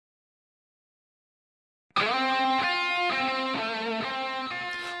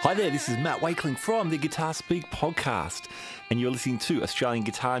Hi there, this is Matt Wakeling from the Guitar Speak podcast, and you're listening to Australian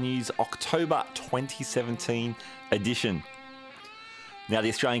Guitar News October 2017 edition. Now, the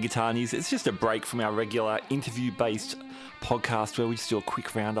Australian Guitar News, it's just a break from our regular interview-based podcast where we just do a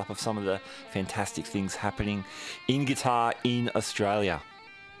quick roundup of some of the fantastic things happening in guitar in Australia.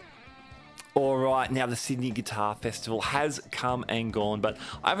 All right, now the Sydney Guitar Festival has come and gone, but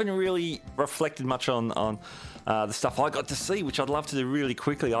I haven't really reflected much on the stuff I got to see, which I'd love to do really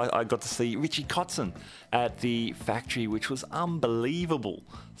quickly. I got to see Richie Kotzen at the factory, which was unbelievable.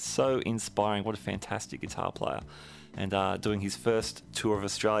 So inspiring. What a fantastic guitar player. And doing his first tour of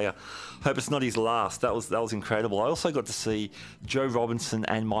Australia. Hope it's not his last. That was incredible. I also got to see Joe Robinson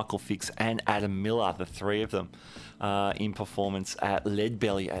and Michael Fix and Adam Miller, the three of them, in performance at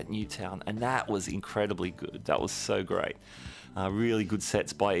Leadbelly at Newtown, and that was incredibly good. That was so great. Really good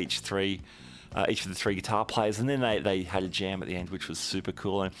sets by each of the three guitar players, and then they had a jam at the end, which was super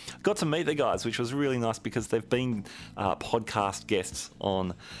cool. And got to meet the guys, which was really nice because they've been podcast guests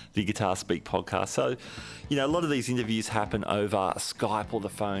on the Guitar Speak podcast. So, you know, a lot of these interviews happen over Skype or the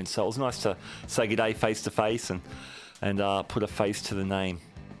phone. So it was nice to say good day face to face and put a face to the name.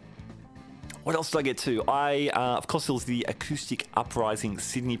 What else did I get to? Of course, there was the Acoustic Uprising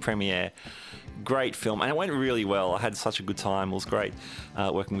Sydney premiere. Great film, and it went really well. I had such a good time. It was great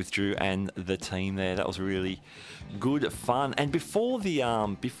working with Drew and the team there. That was really good fun. And before the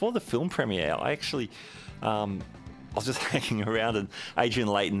film premiere, I actually I was just hanging around, and Adrian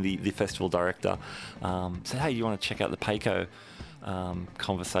Layton, the festival director, said, "Hey, you want to check out the Payco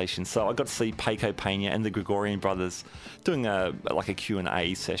conversation?" So I got to see Payco Pena and the Gregorian brothers doing a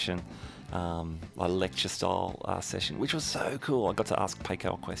Q&A session, a lecture style session, which was so cool. I got to ask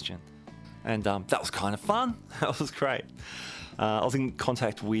Payco a question. And that was kind of fun. That was great. I was in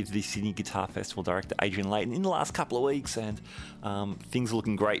contact with the Sydney Guitar Festival director, Adrian Layton, in the last couple of weeks, and things are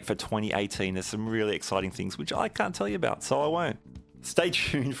looking great for 2018. There's some really exciting things, which I can't tell you about, so I won't. Stay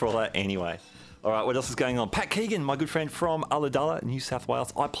tuned for all that anyway. All right, what else is going on? Pat Keegan, my good friend from Ulladulla, New South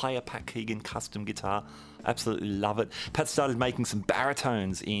Wales. I play a Pat Keegan custom guitar. Absolutely love it. Pat started making some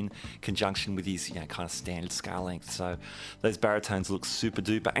baritones in conjunction with his, kind of standard scale length. So those baritones look super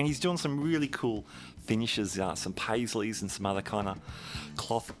duper. And he's doing some really cool finishes, some paisleys and some other kind of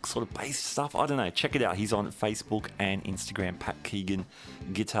cloth sort of based stuff. I don't know. Check it out. He's on Facebook and Instagram, Pat Keegan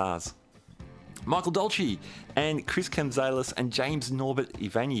Guitars. Michael Dolce and Chris Kamzalis and James Norbert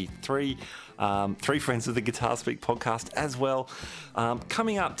Ivany, three friends of the Guitar Speak podcast as well,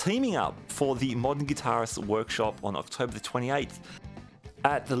 teaming up for the Modern Guitarist Workshop on October the 28th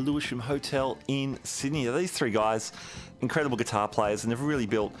at the Lewisham Hotel in Sydney. Now, these three guys, incredible guitar players, and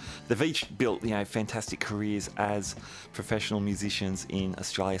they've each built fantastic careers as professional musicians in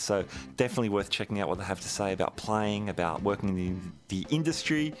Australia. So definitely worth checking out what they have to say about playing, about working in the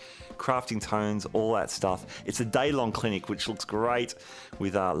industry, crafting tones, all that stuff. It's a day-long clinic, which looks great,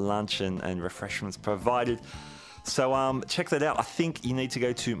 with lunch and refreshments provided. So check that out. I think you need to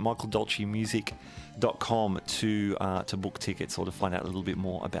go to michaeldolcemusic.com to book tickets or to find out a little bit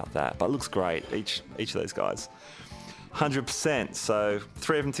more about that. But it looks great, each of those guys. 100%. So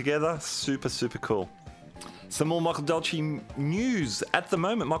three of them together, super, super cool. Some more Michael Dolce news. At the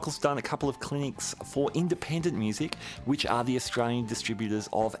moment, Michael's done a couple of clinics for independent music, which are the Australian distributors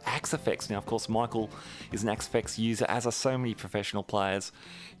of Axe Effects. Now, of course, Michael is an Axe Effects user, as are so many professional players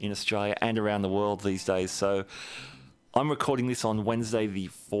in Australia and around the world these days. So I'm recording this on Wednesday, the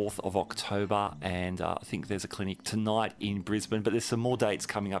 4th of October, and I think there's a clinic tonight in Brisbane, but there's some more dates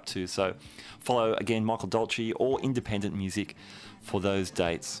coming up too. So follow, again, Michael Dolce or independent music for those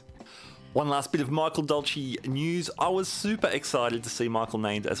dates. One last bit of Michael Dolce news. I was super excited to see Michael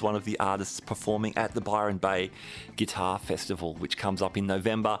named as one of the artists performing at the Byron Bay Guitar Festival, which comes up in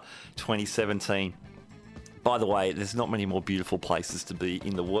November 2017. By the way, there's not many more beautiful places to be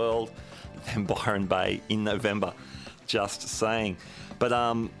in the world than Byron Bay in November. Just saying. But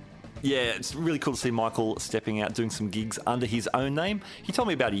it's really cool to see Michael stepping out, doing some gigs under his own name. He told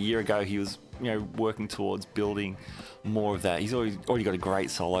me about a year ago he was working towards building more of that. He's already got a great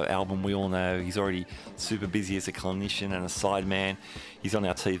solo album, we all know. He's already super busy as a clinician and a sideman. He's on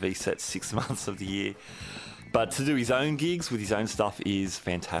our TV set 6 months of the year. But to do his own gigs with his own stuff is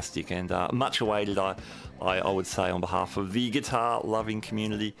fantastic, and much awaited, I would say, on behalf of the guitar-loving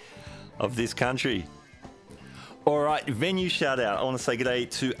community of this country. All right, venue shout out. I want to say good day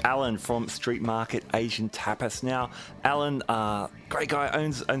to Alan from Street Market Asian Tapas. Now, Alan, great guy,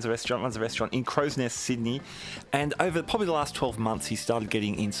 owns a restaurant, runs a restaurant in Crow's Nest, Sydney. And over probably the last 12 months, he started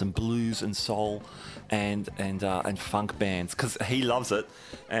getting in some blues and soul and funk bands because he loves it.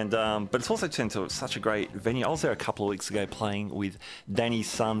 And but it's also turned into such a great venue. I was there a couple of weeks ago playing with Danny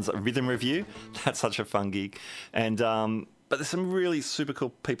Sun's Rhythm Review. That's such a fun gig. And but there's some really super cool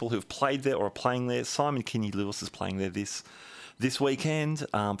people who've played there or are playing there. Simon Kinney Lewis is playing there this weekend.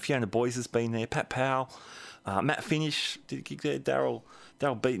 Fiona Boyes has been there. Pat Powell, Matt Finish did a gig there.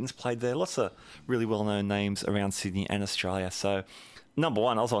 Daryl Beaton's played there. Lots of really well-known names around Sydney and Australia. So, number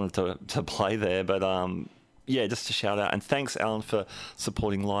one, I was honoured to play there. But yeah, just to shout out. And thanks, Alan, for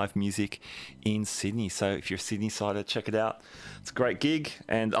supporting live music in Sydney. So if you're a Sydney-sider, check it out. It's a great gig.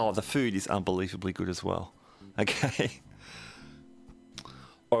 And, the food is unbelievably good as well. Okay.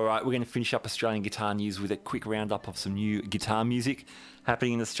 All right, we're going to finish up Australian guitar news with a quick roundup of some new guitar music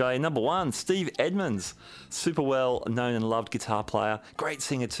happening in Australia. Number one, Steve Edmonds, super well known and loved guitar player, great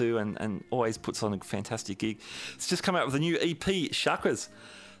singer too, and always puts on a fantastic gig. It's just come out with a new EP, Chakras,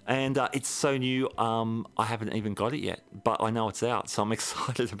 and it's so new, I haven't even got it yet, but I know it's out, so I'm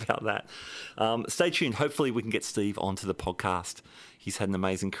excited about that. Stay tuned. Hopefully we can get Steve onto the podcast. He's had an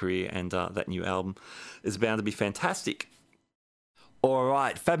amazing career, and that new album is bound to be fantastic. All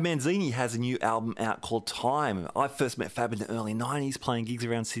right, Fab Manzini has a new album out called Time. I first met Fab in the early 90s playing gigs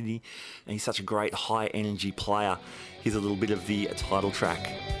around Sydney, and he's such a great high-energy player. Here's a little bit of the title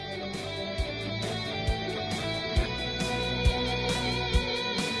track.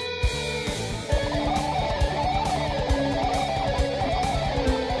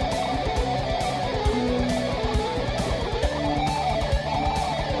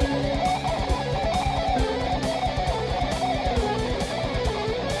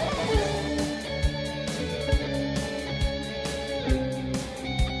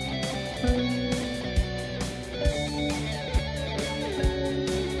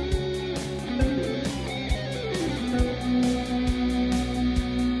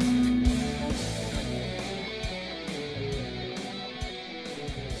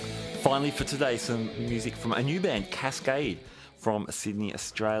 Finally for today, some music from a new band, Cascade, from Sydney,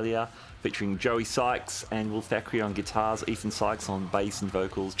 Australia, featuring Joey Sykes and Will Thackeray on guitars, Ethan Sykes on bass and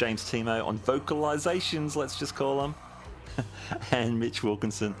vocals, James Timo on vocalizations, let's just call them, and Mitch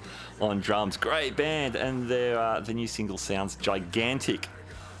Wilkinson on drums. Great band, and the new single sounds gigantic,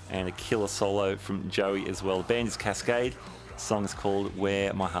 and a killer solo from Joey as well. The band is Cascade. The song is called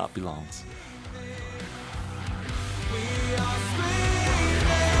Where My Heart Belongs.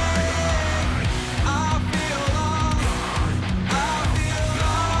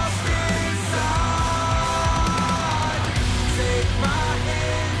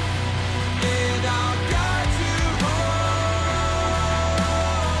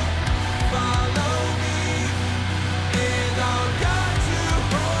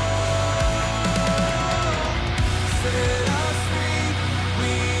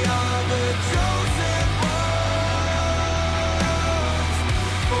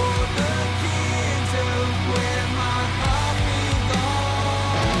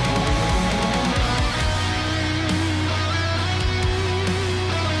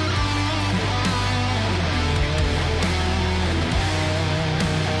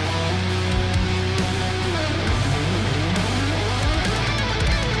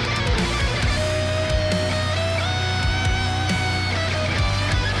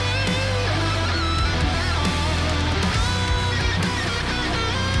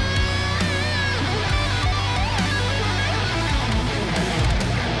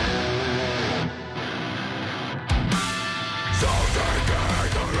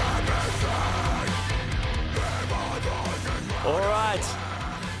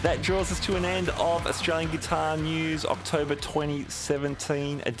 That draws us to an end of Australian Guitar News October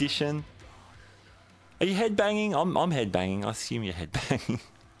 2017 edition. Are you headbanging? I'm headbanging. I assume you're headbanging.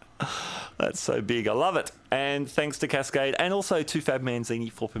 That's so big. I love it. And thanks to Cascade and also to Fab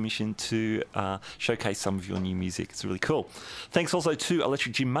Manzini for permission to showcase some of your new music. It's really cool. Thanks also to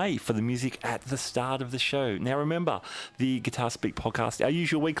Electric Jim May for the music at the start of the show. Now remember, the Guitar Speak podcast, our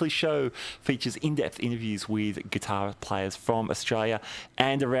usual weekly show, features in-depth interviews with guitar players from Australia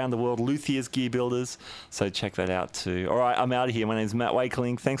and around the world, luthiers, gear builders. So check that out too. All right, I'm out of here. My name is Matt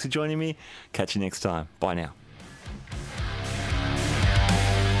Wakeling. Thanks for joining me. Catch you next time. Bye now.